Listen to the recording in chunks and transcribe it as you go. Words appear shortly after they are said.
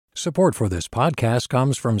Support for this podcast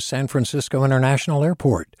comes from San Francisco International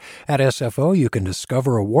Airport. At SFO, you can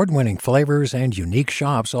discover award-winning flavors and unique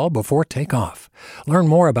shops all before takeoff. Learn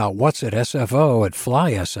more about what's at SFO at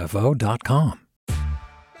flysfo.com.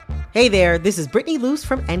 Hey there, this is Brittany Luce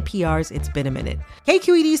from NPR's It's Been a Minute.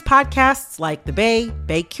 KQED's podcasts like The Bay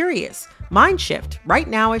Curious, Mindshift, Right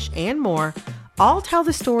Nowish, and more all tell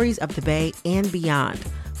the stories of the Bay and beyond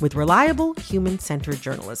with reliable, human-centered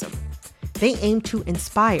journalism. They aim to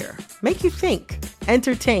inspire, make you think,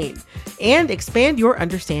 entertain, and expand your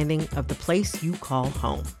understanding of the place you call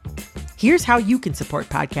home. Here's how you can support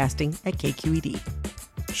podcasting at KQED.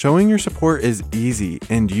 Showing your support is easy,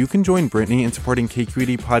 and you can join Brittany in supporting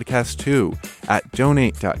KQED Podcast too at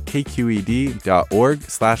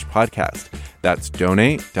donate.kqed.org/podcast. That's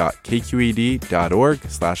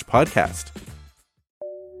donate.kqed.org/podcast.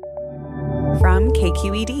 From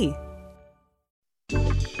KQED.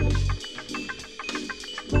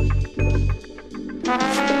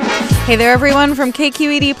 Hey there, everyone. From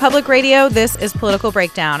KQED Public Radio, this is Political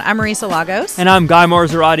Breakdown. I'm Marisa Lagos. And I'm Guy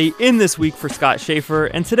Marzorati, in this week for Scott Schaefer.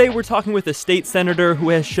 And today we're talking with a state senator who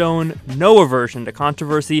has shown no aversion to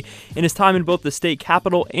controversy in his time in both the state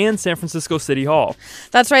capitol and San Francisco City Hall.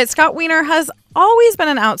 That's right. Scott Wiener has always been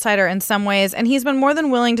an outsider in some ways, and he's been more than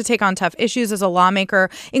willing to take on tough issues as a lawmaker,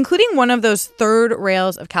 including one of those third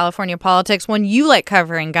rails of California politics, one you like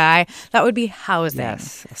covering, Guy. That would be housing.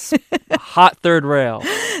 Yes, a hot third rail.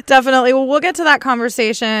 Definitely. Well, we'll get to that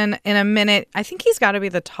conversation in a minute. I think he's got to be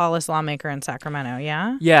the tallest lawmaker in Sacramento,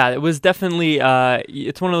 yeah? Yeah, it was definitely,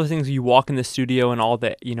 it's one of those things you walk in the studio and all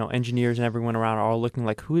the, engineers and everyone around are all looking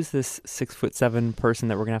like, who is this 6'7" person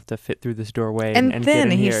that we're going to have to fit through this doorway and then get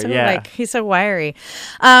in he's here? He's so wiry.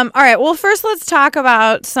 All right. Well, first, let's talk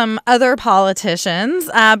about some other politicians.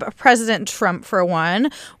 President Trump, for one.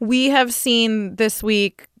 We have seen this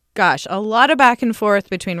week, a lot of back and forth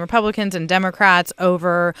between Republicans and Democrats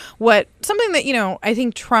over something that, I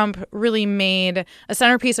think Trump really made a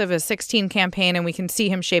centerpiece of his 2016 campaign, and we can see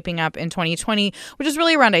him shaping up in 2020, which is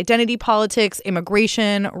really around identity politics,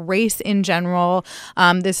 immigration, race in general.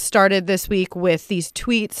 This started this week with these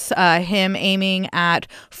tweets, him aiming at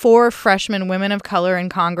 4 freshman women of color in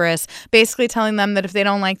Congress, basically telling them that if they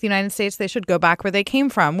don't like the United States, they should go back where they came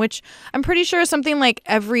from, which I'm pretty sure is something like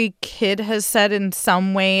every kid has said in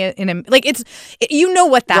some way. What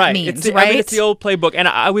that means, right? It's the old playbook. And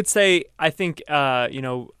I would say, I think, I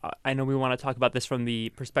know we want to talk about this from the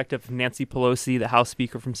perspective of Nancy Pelosi, the House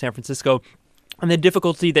Speaker from San Francisco, and the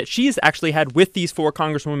difficulty that she's actually had with these 4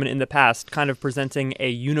 Congresswomen in the past, kind of presenting a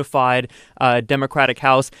unified Democratic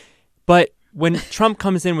House. But when Trump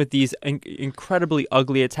comes in with these incredibly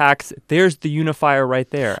ugly attacks, there's the unifier right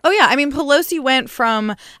there. Oh, yeah. I mean, Pelosi went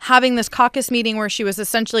from having this caucus meeting where she was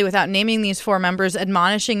essentially, without naming these 4 members,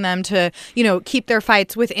 admonishing them to, keep their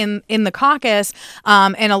fights within the caucus,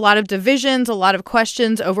 and a lot of divisions, a lot of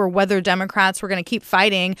questions over whether Democrats were going to keep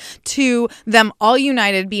fighting, to them all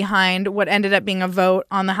united behind what ended up being a vote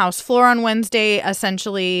on the House floor on Wednesday,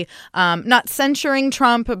 essentially not censuring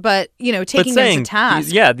Trump, but, taking him to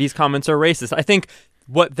task. These comments are racist. I think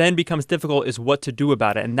what then becomes difficult is what to do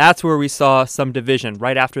about it. And that's where we saw some division.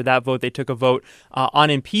 Right after that vote, they took a vote on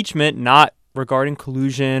impeachment, not regarding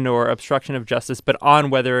collusion or obstruction of justice, but on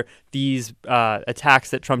whether these attacks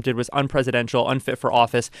that Trump did was unpresidential, unfit for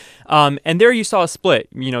office. And there you saw a split,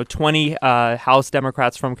 20 House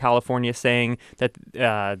Democrats from California saying that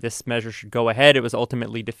this measure should go ahead. It was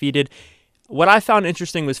ultimately defeated. What I found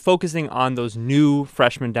interesting was focusing on those new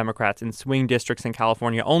freshman Democrats in swing districts in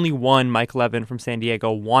California. Only one, Mike Levin from San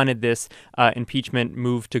Diego, wanted this impeachment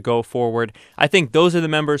move to go forward. I think those are the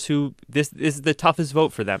members who this is the toughest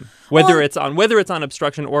vote for them, whether it's on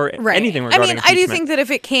obstruction or anything regarding impeachment. I do think that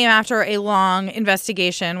if it came after a long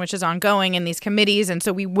investigation, which is ongoing in these committees, and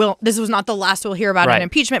so this was not the last we'll hear about an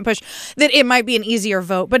impeachment push, that it might be an easier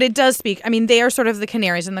vote. But it does speak. I mean, they are sort of the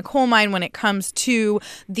canaries in the coal mine when it comes to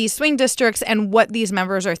these swing districts and what these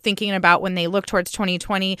members are thinking about when they look towards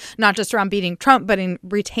 2020, not just around beating Trump, but in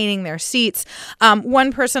retaining their seats.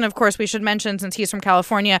 One person, of course, we should mention, since he's from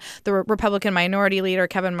California, the Republican Minority Leader,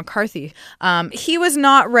 Kevin McCarthy. He was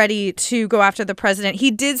not ready to go after the president. He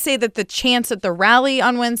did say that the chants at the rally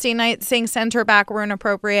on Wednesday night saying send her back were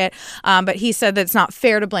inappropriate, but he said that it's not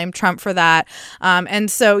fair to blame Trump for that. And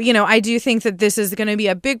so, I do think that this is going to be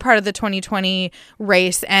a big part of the 2020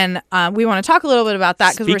 race, and we want to talk a little bit about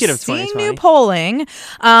that because we're seeing new new polling,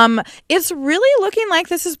 it's really looking like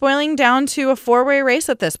this is boiling down to a four-way race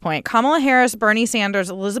at this point. Kamala Harris, Bernie Sanders,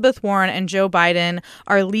 Elizabeth Warren, and Joe Biden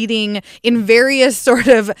are leading in various sort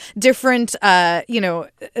of different,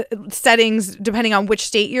 settings depending on which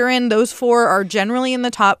state you're in. Those four are generally in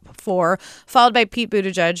the top four, followed by Pete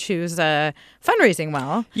Buttigieg, who's fundraising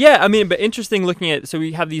well. Yeah, I mean, but interesting looking at, so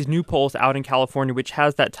we have these new polls out in California, which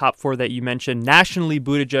has that top four that you mentioned. Nationally,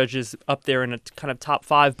 Buttigieg is up there in a kind of top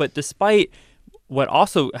five, but despite what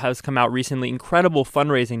also has come out recently, incredible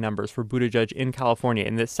fundraising numbers for Buttigieg in California.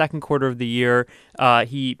 In the second quarter of the year,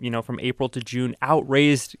 he, from April to June,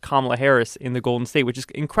 outraised Kamala Harris in the Golden State, which is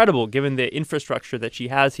incredible given the infrastructure that she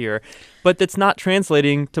has here. But that's not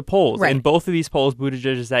translating to polls. Right. In both of these polls,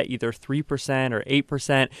 Buttigieg is at either 3% or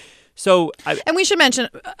 8%. So, and we should mention,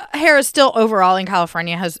 Harris still overall in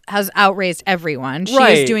California has outraised everyone. She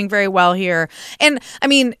Right. is doing very well here. And I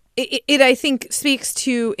mean, it I think speaks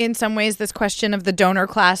to, in some ways, this question of the donor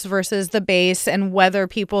class versus the base and whether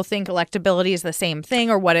people think electability is the same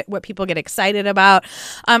thing or what people get excited about.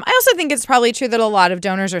 I also think it's probably true that a lot of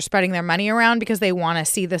donors are spreading their money around because they want to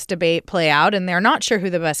see this debate play out and they're not sure who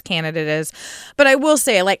the best candidate is. But I will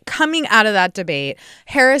say, coming out of that debate,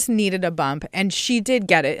 Harris needed a bump and she did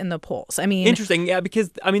get it in the polls. I mean, interesting, yeah,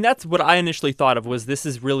 because that's what I initially thought of, was this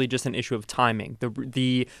is really just an issue of timing.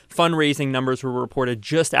 The fundraising numbers were reported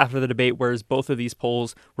just after the debate, whereas both of these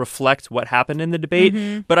polls reflect what happened in the debate.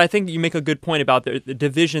 Mm-hmm. But I think you make a good point about the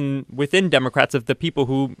division within Democrats of the people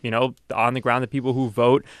who, on the ground, the people who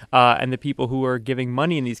vote, and the people who are giving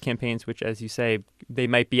money in these campaigns, which, as you say, they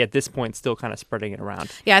might be at this point still kind of spreading it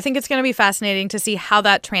around. Yeah, I think it's going to be fascinating to see how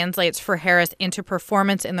that translates for Harris into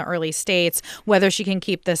performance in the early states, whether she can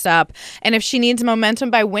keep this up, and if she needs momentum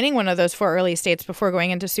by winning one of those four early states before going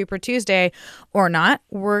into Super Tuesday or not.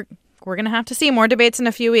 We're going to have to see more debates in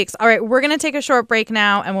a few weeks. All right, we're going to take a short break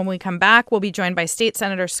now, and when we come back, we'll be joined by State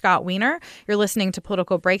Senator Scott Wiener. You're listening to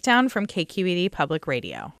Political Breakdown from KQED Public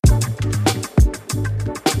Radio.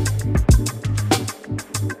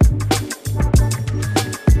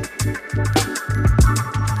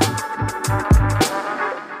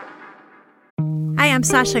 Hi, I'm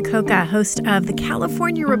Sasha Koka, host of the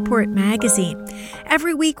California Report magazine.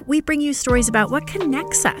 Every week, we bring you stories about what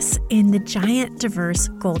connects us in the giant, diverse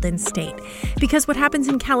Golden State. Because what happens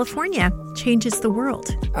in California changes the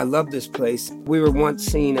world. I love this place. We were once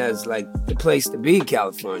seen as the place to be,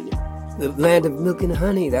 California. The land of milk and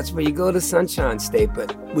honey. That's where you go to Sunshine State,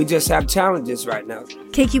 but we just have challenges right now.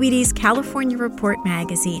 KQED's California Report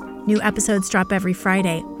magazine. New episodes drop every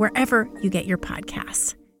Friday, wherever you get your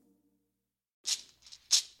podcasts.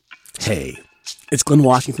 Hey, it's Glenn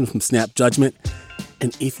Washington from Snap Judgment.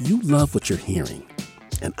 And if you love what you're hearing,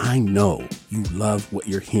 and I know you love what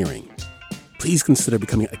you're hearing, please consider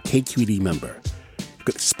becoming a KQED member. You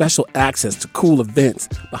get special access to cool events,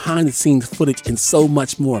 behind-the-scenes footage, and so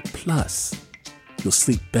much more. Plus, you'll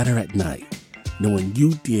sleep better at night knowing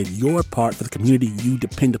you did your part for the community you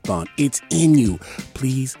depend upon. It's in you.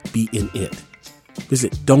 Please be in it.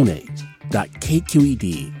 Visit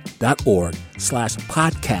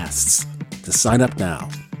donate.kqed.org/podcasts to sign up now.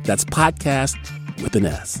 That's podcast with an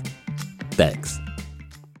S. Thanks.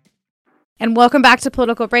 And welcome back to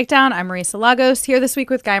Political Breakdown. I'm Marisa Lagos, here this week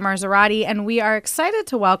with Guy Marzorati, and we are excited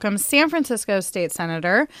to welcome San Francisco State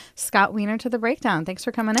Senator Scott Wiener to the Breakdown. Thanks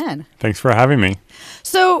for coming in. Thanks for having me.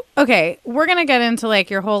 So, okay, we're going to get into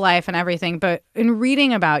your whole life and everything, but in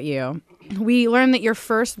reading about you, we learned that your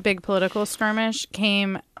first big political skirmish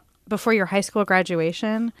came before your high school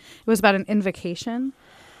graduation. It was about an invocation.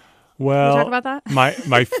 Well, can we talk about that?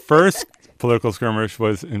 my first political skirmish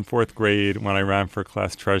was in fourth grade when I ran for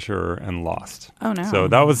class treasurer and lost. Oh, no. So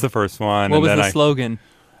that was the first one. What was the slogan?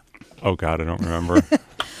 Oh, God, I don't remember.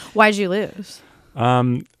 Why'd you lose?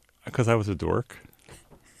 Because I was a dork.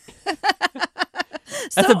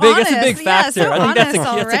 That's so a big honest. big factor. Yeah, so I think that's a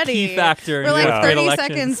already. key factor. We're in 30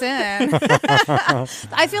 elections. seconds in.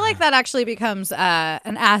 I feel like that actually becomes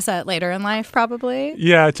an asset later in life, probably.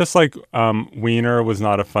 Yeah, just like Wiener was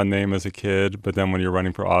not a fun name as a kid, but then when you're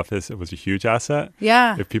running for office, it was a huge asset.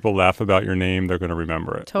 Yeah. If people laugh about your name, they're going to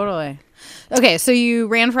remember it. Totally. Okay, so you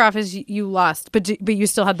ran for office, you lost, but you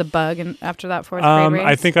still had the bug after that fourth grade race?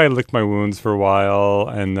 I think I licked my wounds for a while,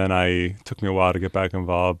 and then took me a while to get back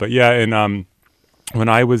involved. But yeah, and when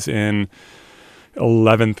I was in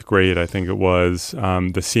 11th grade, I think it was,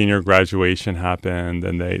 the senior graduation happened,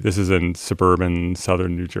 and this is in suburban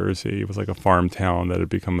southern New Jersey. It was like a farm town that had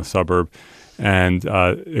become a suburb, and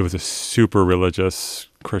it was a super religious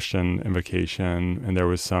Christian invocation, and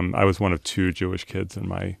I was one of two Jewish kids in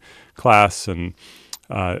my class, and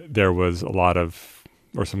there was a lot of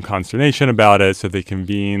or some consternation about it. So they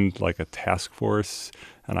convened like a task force,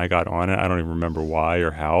 and I got on it. I don't even remember why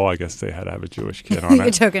or how. I guess they had to have a Jewish kid on it.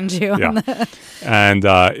 A token Jew. Yeah. On the... And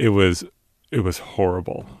it was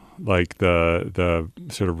horrible. Like the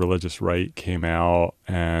sort of religious right came out,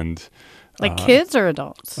 and like kids or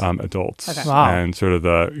adults? Adults. Okay. Wow. And sort of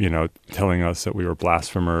telling us that we were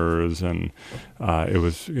blasphemers, and it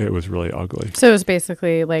was really ugly. So it was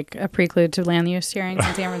basically like a prelude to land use hearings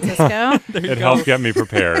in San Francisco. It helped get me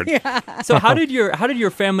prepared. So how did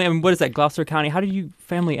your family? I mean, what is that, Gloucester County? How did your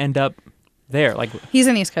family end up there? Like, he's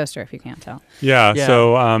an East Coaster, if you can't tell. Yeah. Yeah.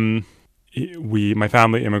 So my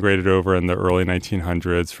family immigrated over in the early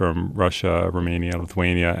 1900s from Russia, Romania,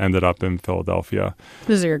 Lithuania. Ended up in Philadelphia.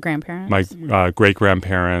 Those are your grandparents? My great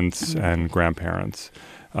grandparents and grandparents.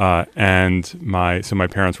 And my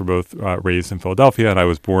parents were both raised in Philadelphia, and I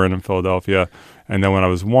was born in Philadelphia. And then when I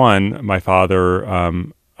was 1, my father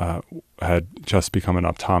had just become an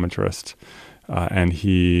optometrist, and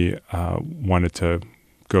he wanted to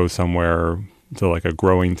go somewhere to like a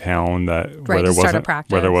growing town where there wasn't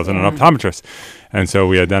an optometrist. And so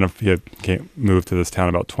he moved to this town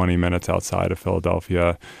about 20 minutes outside of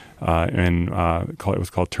Philadelphia, it was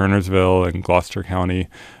called Turnersville in Gloucester County,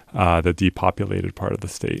 the depopulated part of the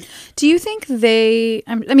state. Do you think they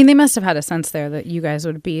must have had a sense there that you guys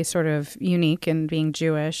would be sort of unique in being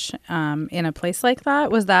Jewish in a place like that?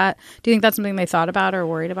 Do you think that's something they thought about or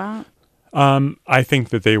worried about? I think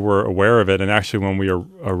that they were aware of it. And actually, when we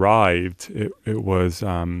arrived, it was,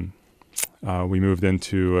 we moved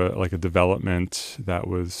into a development that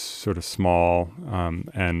was sort of small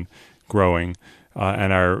and growing.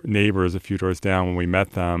 And our neighbors a few doors down, when we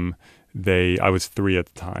met them, I was 3 at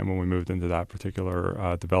the time when we moved into that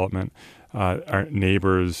particular development. Our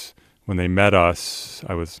neighbors, when they met us,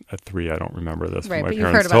 I was at 3. I don't remember this, right, but my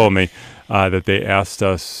parents told me that they asked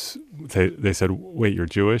us. They said, "Wait, you're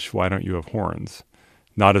Jewish? Why don't you have horns?"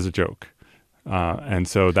 Not as a joke. And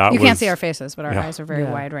so that you can't see our faces, but our eyes are very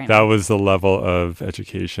wide right now. That was the level of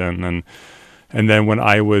education. And then when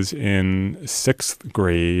I was in 6th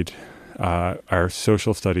grade, our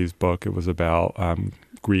social studies book, it was about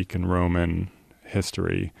Greek and Roman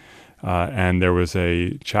history. And there was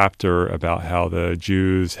a chapter about how the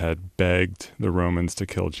Jews had begged the Romans to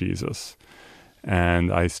kill Jesus.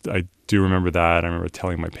 And I do remember that. I remember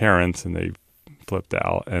telling my parents, and they flipped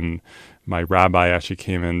out. And my rabbi actually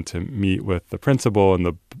came in to meet with the principal, and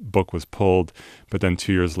the book was pulled. But then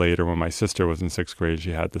 2 years later, when my sister was in 6th grade,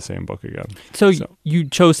 she had the same book again. So you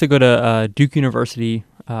chose to go to Duke University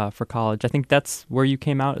for college. I think that's where you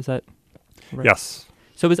came out. Is that right? Yes.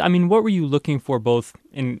 So what were you looking for both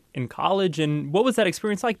in college, and what was that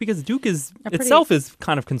experience like? Because Duke itself is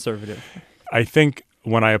kind of conservative. I think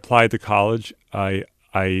when I applied to college,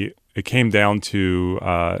 it came down to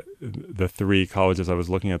the 3 colleges I was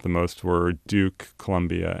looking at the most were Duke,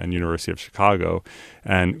 Columbia, and University of Chicago.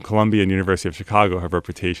 And Columbia and University of Chicago have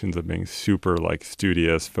reputations of being super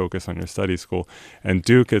studious, focused on your study school. And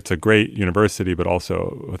Duke, it's a great university, but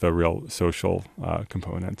also with a real social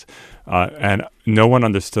component. And no one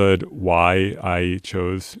understood why I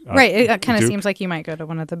chose right. It kind of Duke. Seems like you might go to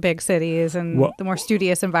one of the big cities and the more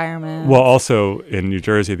studious environment. Well, also in New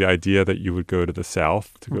Jersey, the idea that you would go to the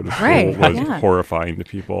South to go to school was horrifying to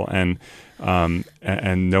people. And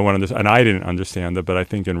no one understood, and I didn't understand it. But I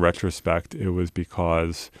think in retrospect, it was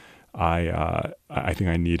because I think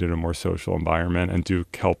I needed a more social environment, and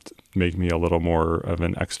Duke helped make me a little more of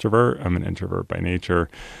an extrovert. I'm an introvert by nature,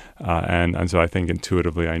 and so I think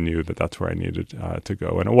intuitively I knew that that's where I needed to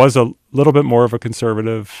go. And it was a little bit more of a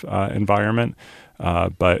conservative environment,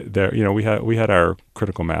 but there, we had our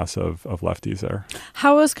critical mass of lefties there.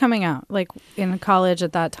 How was coming out in college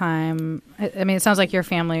at that time? It sounds like your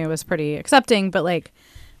family was pretty accepting, but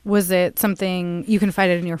was it something you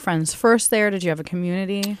confided in your friends first there? Did you have a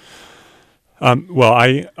community? Well,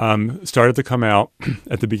 I started to come out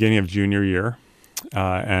at the beginning of junior year,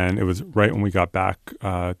 and it was right when we got back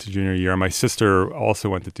to junior year. My sister also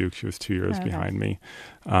went to Duke. She was 2 years behind me.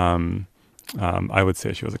 I would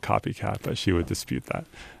say she was a copycat, but she would dispute that.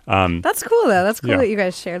 That's cool, though. That's cool that you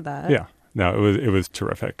guys shared that. Yeah. No, it was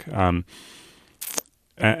terrific.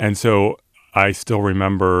 And so I still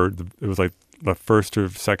remember it was the first or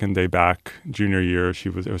second day back junior year.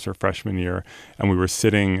 It was her freshman year, and we were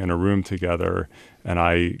sitting in a room together, and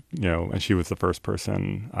and she was the first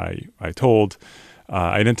person I told.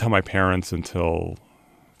 I didn't tell my parents until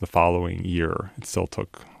the following year. It still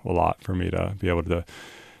took a lot for me to be able to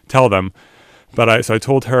tell them. But I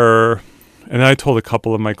told her, then I told a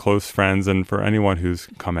couple of my close friends, and for anyone who's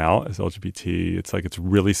come out as LGBT, it's like it's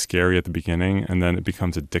really scary at the beginning, and then it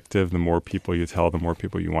becomes addictive. The more people you tell, the more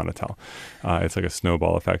people you want to tell. It's like a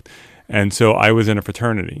snowball effect. And so I was in a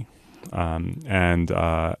fraternity, and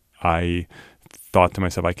I thought to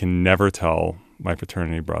myself, I can never tell my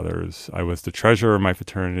fraternity brothers. I was the treasurer of my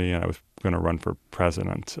fraternity, and I was going to run for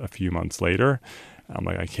president a few months later. I'm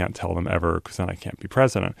like, I can't tell them ever because then I can't be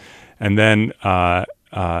president. And then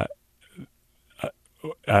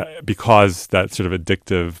because that sort of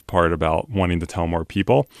addictive part about wanting to tell more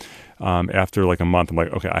people, after like a month, I'm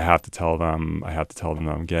like, okay, I have to tell them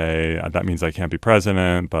that I'm gay. That means I can't be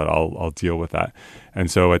president, but I'll deal with that. And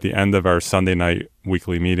so at the end of our Sunday night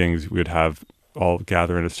weekly meetings, we would have all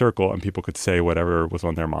gather in a circle and people could say whatever was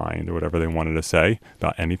on their mind or whatever they wanted to say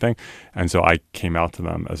about anything. And so I came out to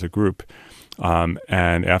them as a group.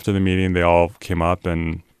 And after the meeting, they all came up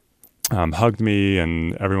and hugged me,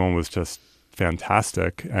 and everyone was just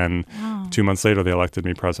fantastic. And 2 months later, they elected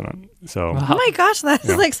me president. So, oh my gosh, that's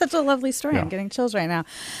like such a lovely story. I'm getting chills right now.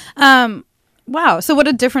 Wow. So what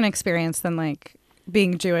a different experience than like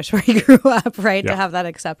being Jewish where you grew up, right? To have that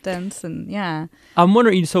acceptance. And I'm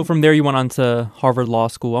wondering, so from there you went on to Harvard Law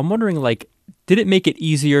School. I'm wondering, like, did it make it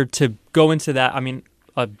easier to go into that? I mean,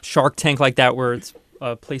 a Shark Tank like that where it's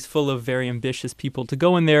a place full of very ambitious people, to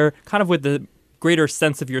go in there kind of with the greater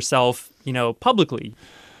sense of yourself, publicly.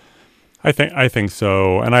 I think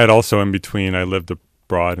so. And I had also in between, I lived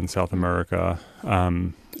abroad in South America.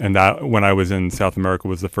 And that when I was in South America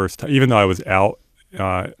was the first time, even though I was out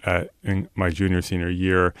in my senior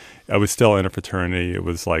year, I was still in a fraternity. It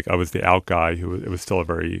was like I was the out guy it was still a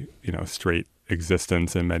very, straight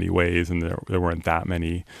existence in many ways. And there weren't that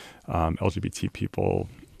many LGBT people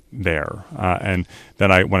there. And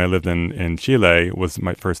then when I lived in Chile was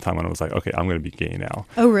my first time when I was like, okay, I'm going to be gay now.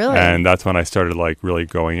 Oh, really? And that's when I started like really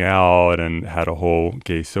going out and had a whole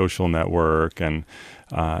gay social network and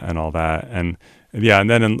all that. And and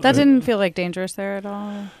then that didn't feel like dangerous there at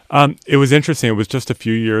all. It was interesting. It was just a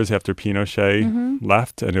few years after Pinochet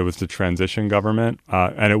left, and it was the transition government,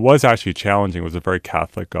 and it was actually challenging. It was a very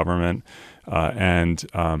Catholic government, and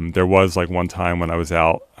there was like one time when I was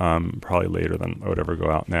out, probably later than I would ever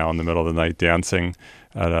go out now, in the middle of the night dancing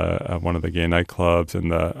at one of the gay nightclubs,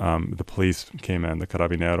 and the police came in, the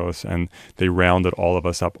carabineros, and they rounded all of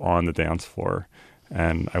us up on the dance floor.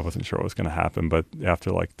 And I wasn't sure what was going to happen, but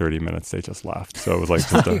after like 30 minutes, they just left. So it was like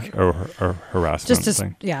just a harassment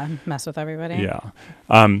thing. Mess with everybody. Yeah.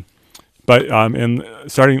 But in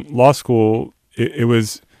starting law school, it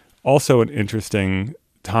was also an interesting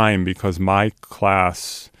time because my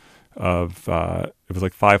class of, it was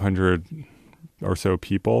like 500 or so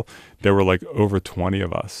people. There were like over 20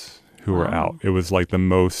 of us who were out. It was like the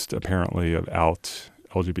most apparently of out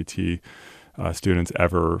LGBT students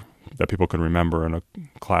ever that people could remember in a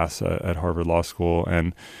class at Harvard Law School.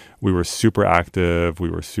 And we were super active. We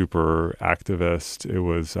were super activist. It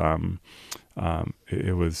was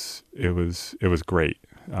great.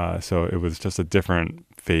 So it was just a different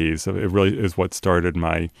phase. It really is what started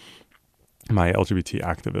my LGBT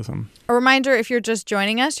activism. A reminder, if you're just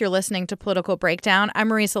joining us, you're listening to Political Breakdown. I'm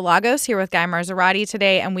Marisa Lagos here with Guy Marzorati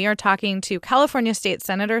today, and we are talking to California State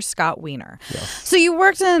Senator Scott Wiener. Yes. So you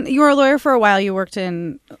were a lawyer for a while. You worked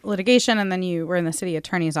in litigation, and then you were in the city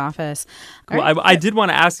attorney's office. I did want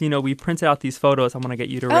to ask, we printed out these photos. I want to get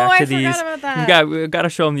you to react to these. I forgot about that. We got to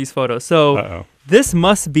show them these photos. So This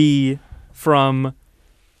must be from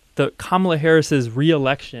the Kamala Harris's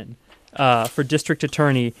re-election for district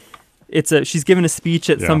attorney. She's giving a speech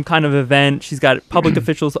at some kind of event. She's got public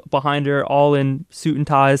officials behind her, all in suit and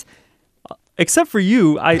ties, except for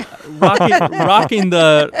you. Rocking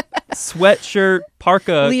the sweatshirt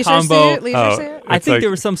parka leisure combo. Suit? I think there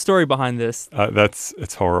was some story behind this.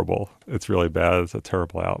 It's horrible. It's really bad. It's a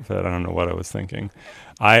terrible outfit. I don't know what I was thinking.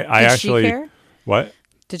 Did she care? What?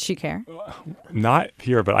 Did she care? Not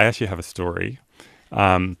here, but I actually have a story.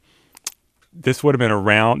 This would have been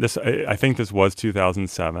around this. I think this was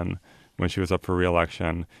 2007. When she was up for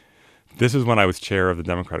re-election. This is when I was chair of the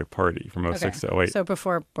Democratic Party from 2006 to 2008. So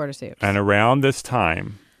before Border Soups. And around this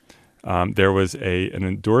time, there was an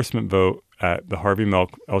endorsement vote at the Harvey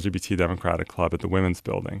Milk LGBT Democratic Club at the Women's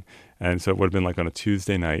Building. And so it would have been like on a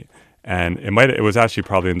Tuesday night. And it was actually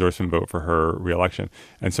probably an endorsement vote for her re-election.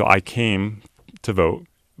 And so I came to vote,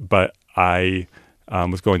 but I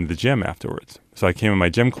was going to the gym afterwards. So I came in my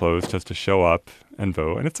gym clothes just to show up and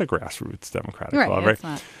vote. And it's a grassroots Democratic club, right?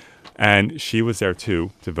 Not... And she was there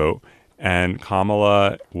too to vote. And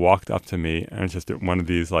Kamala walked up to me and just did one of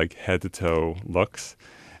these like head to toe looks.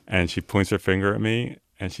 And she points her finger at me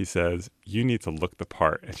and she says, "You need to look the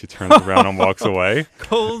part." And she turns around and walks away.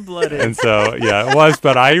 Cold-blooded. And so, yeah, it was.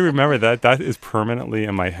 But I remember that is permanently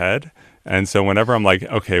in my head. And so whenever I'm like,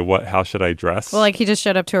 okay, how should I dress? Well, like he just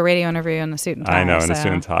showed up to a radio interview in a suit and tie. I know, in a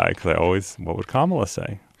suit and tie, because what would Kamala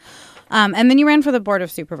say? And then you ran for the Board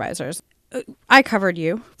of Supervisors. I covered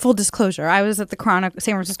you. Full disclosure, I was at the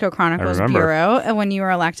San Francisco Chronicles Bureau when you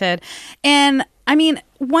were elected. And I mean,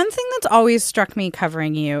 one thing that's always struck me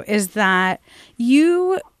covering you is that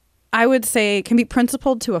you, I would say, can be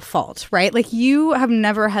principled to a fault, right? Like you have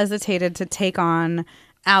never hesitated to take on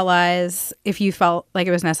allies if you felt like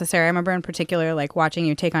it was necessary. I remember in particular like watching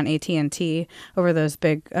you take on AT&T over those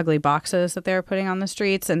big ugly boxes that they were putting on the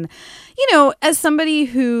streets. And you know, as somebody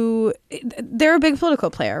who, they're a big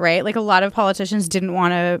political player, right? Like a lot of politicians didn't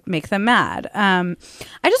want to make them mad. I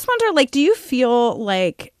just wonder, like, do you feel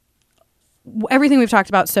like everything we've talked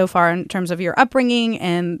about so far in terms of your upbringing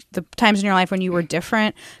and the times in your life when you were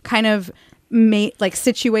different kind of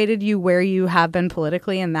situated you where you have been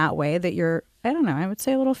politically in that way that you're, I don't know, I would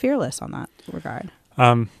say a little fearless on that regard?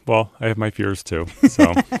 Well, I have my fears too.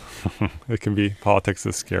 So politics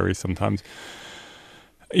is scary sometimes.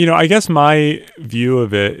 You know, I guess my view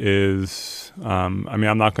of it is, I'm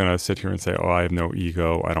not going to sit here and say, oh, I have no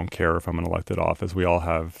ego. I don't care if I'm in elected office. We all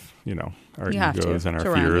have, our egos and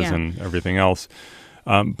our fears and everything else.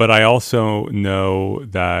 But I also know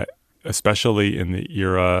that, especially in the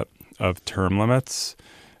era of term limits,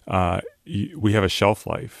 we have a shelf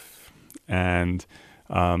life. And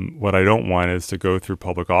what I don't want is to go through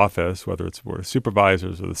public office, whether it's Board of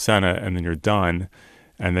Supervisors or the Senate, and then you're done.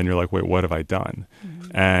 And then you're like, wait, what have I done?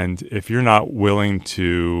 Mm-hmm. And if you're not willing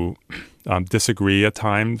to disagree at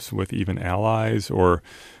times with even allies or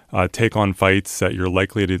take on fights that you're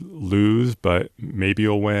likely to lose, but maybe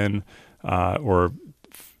you'll win, or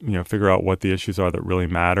figure out what the issues are that really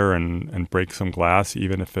matter and break some glass,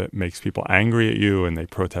 even if it makes people angry at you and they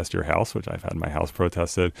protest your house, which I've had my house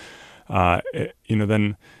protested,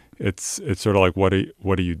 then it's sort of like, what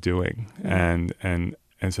are you doing? Mm-hmm.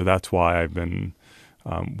 And so that's why I've been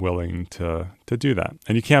willing to do that.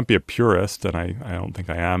 And you can't be a purist, and I don't think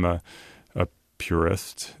I am a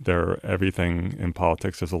purist. Everything in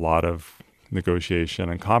politics, there's a lot of negotiation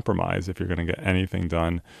and compromise if you're going to get anything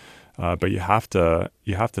done. But you have to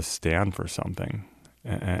stand for something.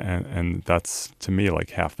 And that's, to me, like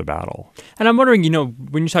half the battle. And I'm wondering,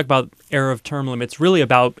 when you talk about era of term limits, really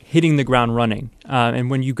about hitting the ground running. And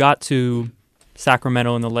when you got to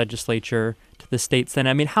Sacramento in the legislature, to the state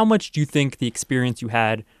senate, how much do you think the experience you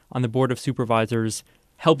had on the Board of Supervisors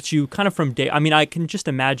helped you kind of from day? I can just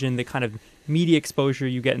imagine the kind of media exposure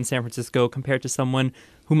you get in San Francisco compared to someone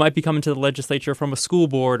who might be coming to the legislature from a school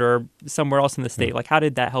board or somewhere else in the state. Like, how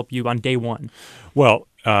did that help you on day one? Well,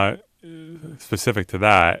 specific to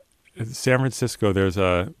that, San Francisco, there's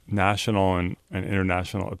a national and an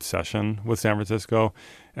international obsession with San Francisco.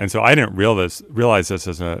 And so I didn't realize this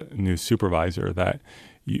as a new supervisor, that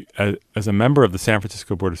you, as a member of the San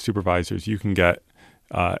Francisco Board of Supervisors, you get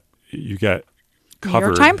covered.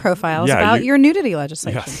 Your time profiles about your nudity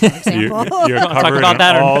legislation, for example. You're covered about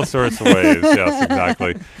that in all sorts of ways. Yes,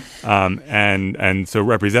 exactly. And so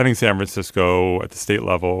representing San Francisco at the state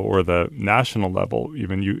level or the national level,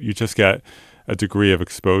 even you just get a degree of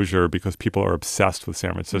exposure because people are obsessed with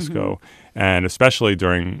San Francisco. Mm-hmm. And especially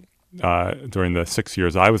during the 6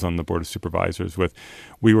 years I was on the Board of Supervisors,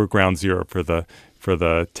 we were ground zero for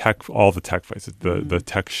the tech, all the tech fights, the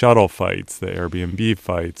tech shuttle fights, the Airbnb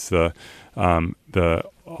fights, all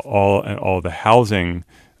the housing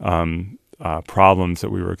problems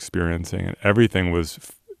that we were experiencing, and everything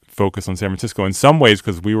was focused on San Francisco in some ways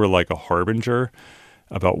because we were like a harbinger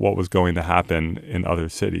about what was going to happen in other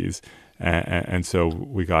cities, and so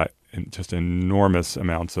we got just enormous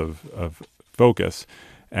amounts of focus.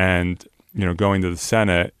 And going to the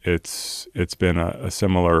Senate, it's been a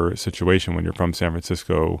similar situation. When you're from San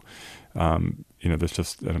Francisco, there's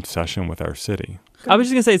just an obsession with our city. I was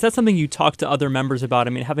just going to say, is that something you talk to other members about?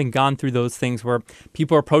 Having gone through those things where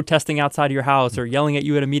people are protesting outside your house or yelling at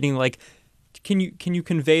you at a meeting, like, can you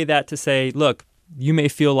convey that to say, look, you may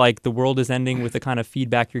feel like the world is ending with the kind of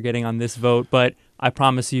feedback you're getting on this vote, but I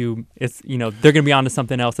promise you, it's they're going to be on to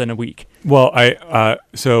something else in a week. Well,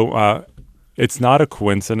 it's not a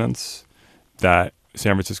coincidence that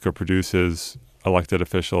San Francisco produces elected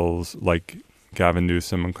officials like Gavin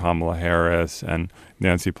Newsom and Kamala Harris and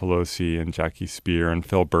Nancy Pelosi and Jackie Speer and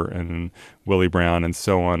Phil Burton and Willie Brown and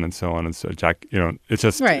so on and so on. And so it's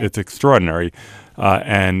just, It's extraordinary.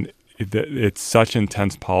 And it's such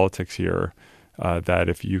intense politics here. that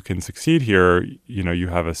if you can succeed here, you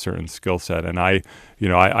have a certain skill set. And I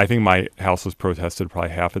think my house was protested probably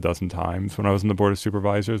half a dozen times when I was on the Board of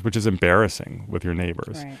Supervisors, which is embarrassing with your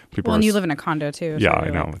neighbors. Right. People And you live in a condo too. Yeah, so I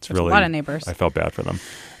know. There's a lot of neighbors. I felt bad for them.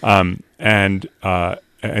 And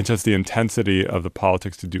just the intensity of the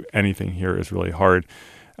politics to do anything here is really hard.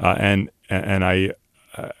 And I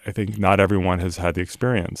think not everyone has had the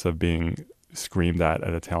experience of being screamed at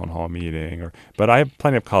a town hall meeting, but I have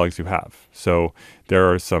plenty of colleagues who have. So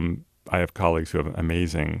I have colleagues who have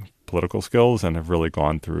amazing political skills and have really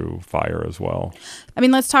gone through fire as well. I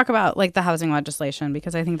mean, let's talk about like the housing legislation,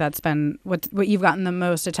 because I think that's been what you've gotten the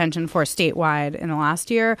most attention for statewide in the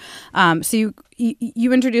last year. So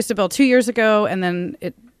you introduced a bill 2 years ago, and then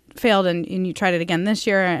it failed, and you tried it again this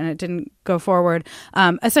year, and it didn't go forward.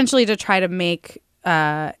 Essentially, to try to make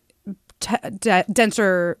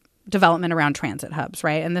denser development around transit hubs,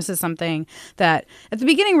 right? And this is something that at the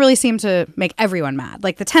beginning really seemed to make everyone mad.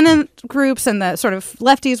 Like the tenant groups and the sort of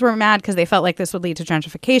lefties were mad because they felt like this would lead to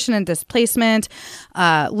gentrification and displacement.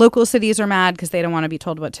 Local cities are mad because they don't want to be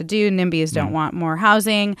told what to do. NIMBYs don't want more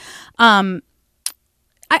housing.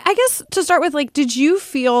 I guess to start with, like, did you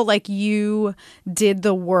feel like you did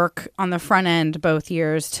the work on the front end both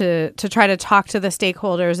years to try to talk to the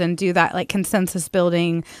stakeholders and do that like consensus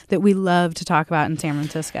building that we love to talk about in San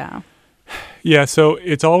Francisco? Yeah, so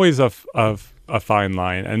it's always a fine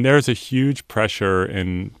line, and there's a huge pressure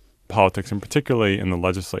in politics, and particularly in the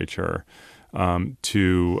legislature,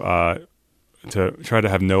 to try to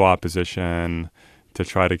have no opposition, to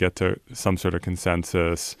try to get to some sort of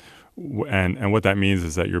consensus. And what that means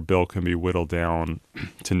is that your bill can be whittled down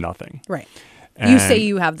to nothing. Right. You say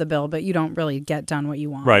you have the bill, but you don't really get done what you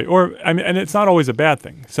want. Right. And it's not always a bad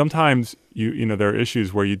thing. Sometimes there are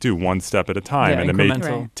issues where you do one step at a time, and it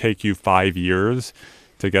may take you 5 years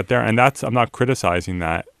to get there. And I'm not criticizing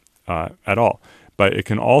that at all. But it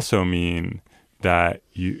can also mean that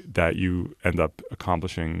you end up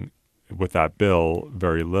accomplishing with that bill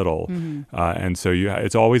very little. And so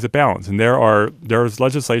it's always a balance. And there's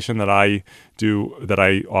legislation that I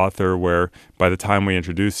author where by the time we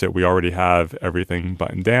introduce it, we already have everything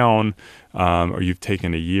buttoned down, or you've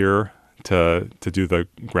taken a year to do the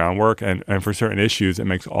groundwork. And for certain issues, it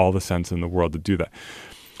makes all the sense in the world to do that.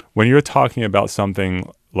 When you're talking about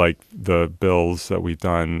something like the bills that we've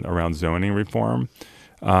done around zoning reform,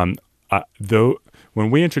 when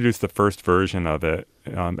we introduced the first version of it,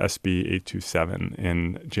 SB 827,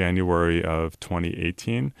 in January of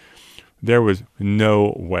 2018, there was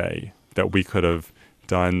no way that we could have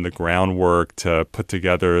done the groundwork to put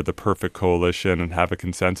together the perfect coalition and have a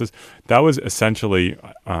consensus. That was essentially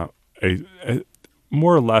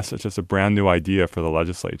more or less it's just a brand new idea for the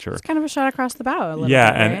legislature. It's kind of a shot across the bow a little bit,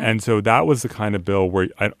 right? And so that was the kind of bill where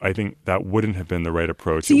I think that wouldn't have been the right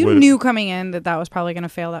approach. So you knew coming in that was probably going to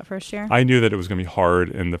fail that first year? I knew that it was going to be hard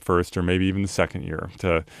in the first or maybe even the second year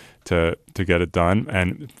to get it done.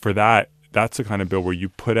 And for that's the kind of bill where you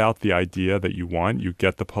put out the idea that you want, you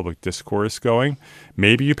get the public discourse going.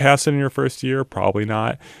 Maybe you pass it in your first year, probably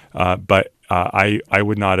not. But I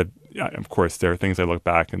would not have. Of course, there are things I look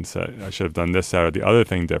back and say I should have done this, that, or the other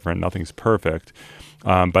thing different. Nothing's perfect,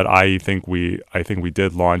 but I think we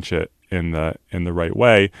did launch it in the right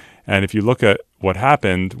way. And if you look at what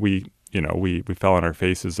happened, we fell on our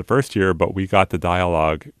faces the first year, but we got the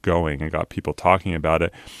dialogue going and got people talking about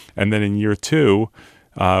it. And then in year two,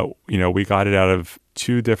 we got it out of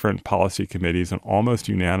 2 different policy committees and almost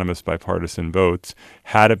unanimous bipartisan votes.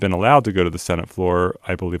 Had it been allowed to go to the Senate floor,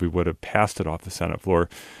 I believe we would have passed it off the Senate floor.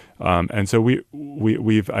 And so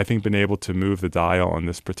we've, I think, been able to move the dial on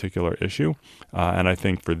this particular issue. And I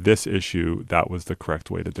think for this issue, that was the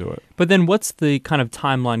correct way to do it. But then what's the kind of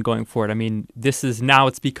timeline going forward? I mean,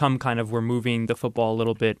 it's become kind of, we're moving the football a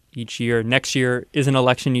little bit each year. Next year is an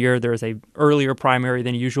election year. There's a earlier primary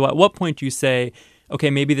than usual. At what point do you say,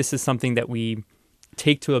 okay, maybe this is something that we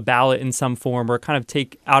take to a ballot in some form or kind of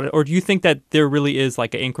take out? Or do you think that there really is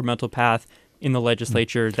like an incremental path in the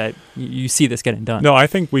legislature that you see this getting done? No, I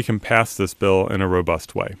think we can pass this bill in a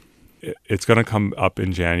robust way. It's going to come up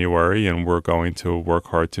in January, and we're going to work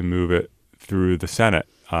hard to move it through the Senate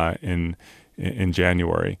in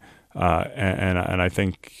January. And I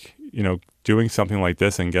think doing something like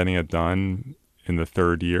this and getting it done in the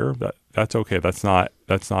third year, that's okay. That's not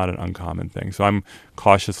an uncommon thing. So I'm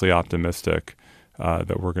cautiously optimistic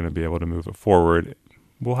that we're going to be able to move it forward.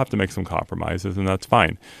 We'll have to make some compromises, and that's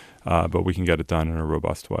fine. But we can get it done in a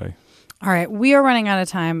robust way. All right. We are running out of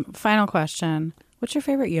time. Final question. What's your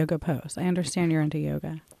favorite yoga pose? I understand you're into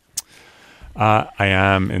yoga. I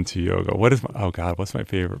am into yoga. What's my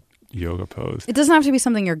favorite yoga pose. It doesn't have to be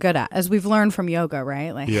something you're good at, as we've learned from yoga,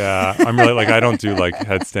 right? Like Yeah, I'm really I don't do like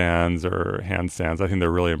headstands or handstands. I think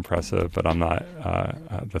they're really impressive, but I'm not.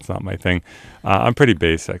 That's not my thing. I'm pretty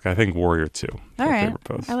basic. I think Warrior 2. All right, favorite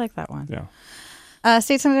pose. I like that one. Yeah.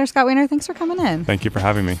 State Senator Scott Wiener, thanks for coming in. Thank you for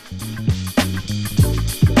having me.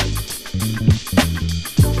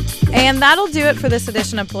 And that'll do it for this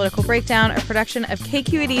edition of Political Breakdown, a production of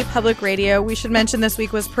KQED Public Radio. We should mention this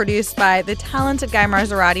week was produced by the talented Guy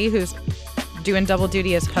Marzorati, who's doing double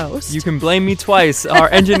duty as host. You can blame me twice. Our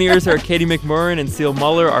engineers are Katie McMurrin and Seal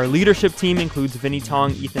Muller. Our leadership team includes Vinnie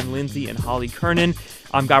Tong, Ethan Lindsay, and Holly Kernan.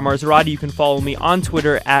 I'm Guy Marzorati. You can follow me on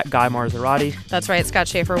Twitter at Guy Marzorati. That's right. Scott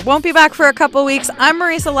Schaefer won't be back for a couple weeks. I'm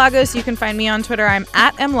Marisa Lagos. You can find me on Twitter. I'm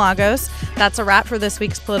at MLagos. That's a wrap for this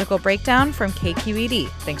week's Political Breakdown from KQED.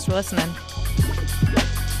 Thanks for listening.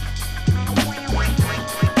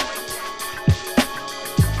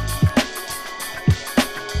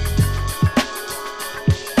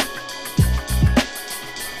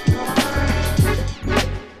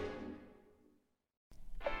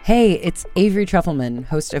 Hey, it's Avery Trufelman,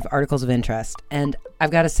 host of Articles of Interest, and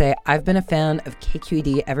I've got to say, I've been a fan of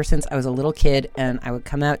KQED ever since I was a little kid, and I would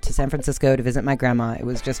come out to San Francisco to visit my grandma. It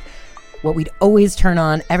was just what we'd always turn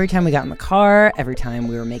on every time we got in the car, every time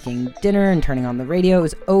we were making dinner and turning on the radio. It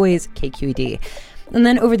was always KQED. And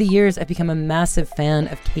then over the years, I've become a massive fan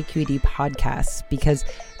of KQED podcasts because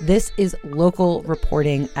this is local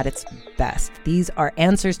reporting at its best. These are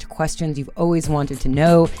answers to questions you've always wanted to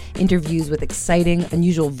know, interviews with exciting,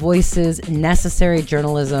 unusual voices, necessary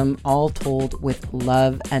journalism, all told with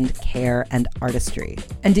love and care and artistry.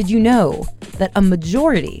 And did you know that a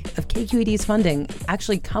majority of KQED's funding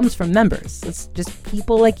actually comes from members? It's just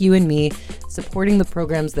people like you and me supporting the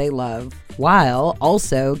programs they love, while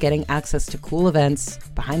also getting access to cool events,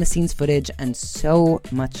 behind-the-scenes footage, and so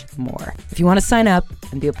much more. If you want to sign up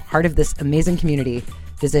and be a part of this amazing community,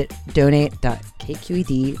 visit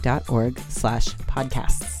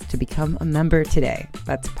donate.kqed.org/podcasts to become a member today.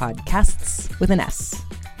 That's podcasts with an S.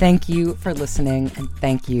 Thank you for listening, and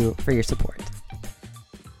thank you for your support.